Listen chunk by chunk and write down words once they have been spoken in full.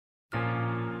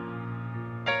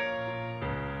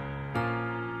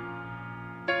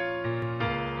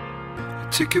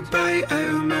took a bite out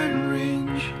of a mountain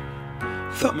range.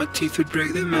 Thought my teeth would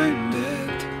break the mountain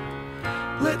dead.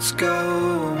 Let's go,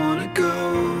 I wanna go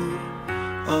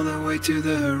all the way to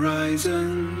the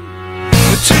horizon.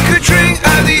 I took a drink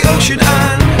out of the ocean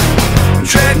and I'm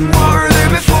treading water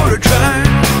there before I drown.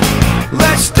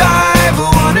 Let's dive, I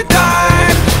wanna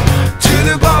dive to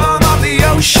the bottom of the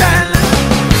ocean.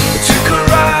 I took a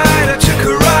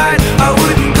ride, I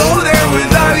wouldn't go there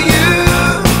without you.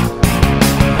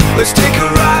 Let's take a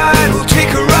ride, we'll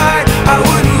take a ride, I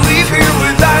wouldn't leave here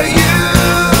without you.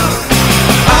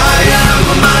 I am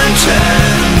a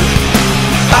mountain,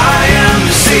 I am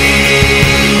the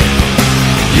sea.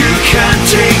 You can't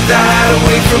take that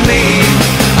away from me.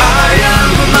 I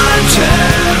am a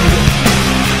mountain,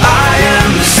 I am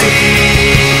the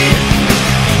sea.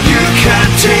 You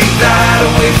can't take that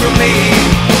away from me.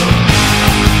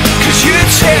 'Cause you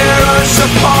tear us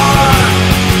apart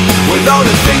with all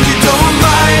the things you don't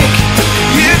like.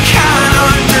 You can't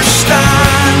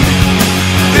understand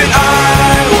that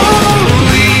I won't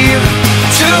leave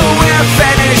till we're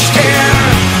finished here.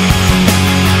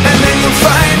 And then you'll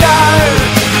find out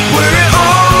where it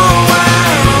all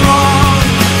went wrong.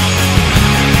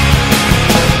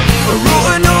 I wrote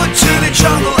a note to the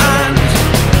jungle and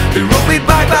it wrote me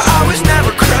back that I was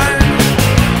never crowned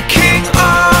king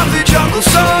of the jungle,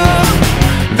 so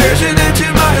there's an end to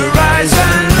my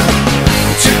horizon.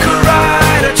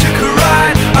 I took a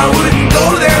ride, I wouldn't go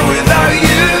there without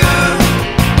you.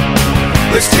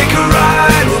 Let's take a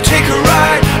ride, we'll take a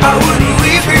ride, I wouldn't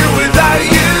leave here without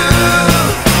you.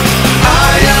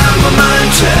 I am a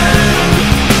mountain,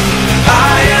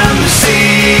 I am the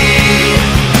sea.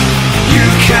 You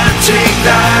can't take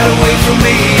that away from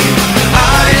me.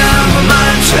 I am a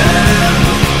mountain,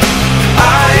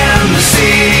 I am the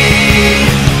sea.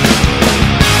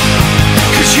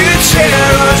 'Cause you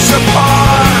tear us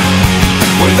apart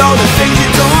with all the things you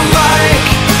don't like.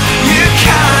 You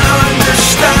can't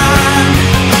understand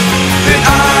that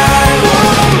I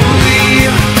won't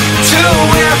leave till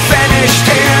we're finished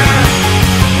here.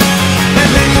 And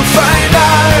then you'll find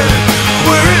out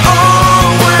where it all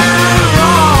went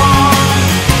wrong.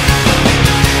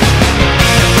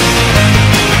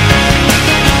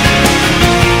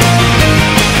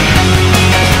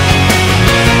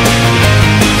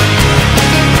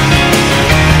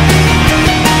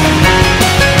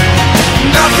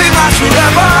 Nothing lasts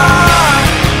forever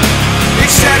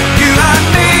except you and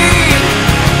me.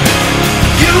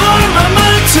 You are my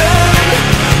mountain,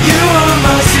 you are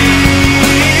my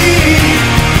sea.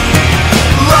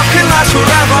 Love can last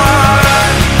forever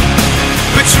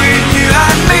between you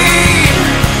and me.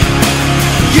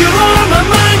 You are my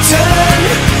mountain,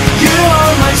 you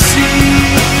are my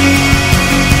sea.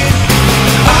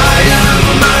 I am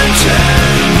a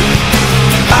mountain,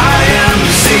 I am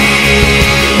the sea.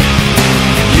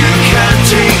 You can't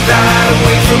take that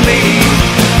away from me.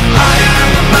 I am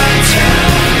a mountain,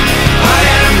 I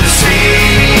am the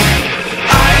sea.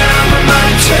 I am a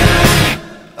mountain,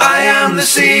 I am the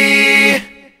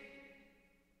sea.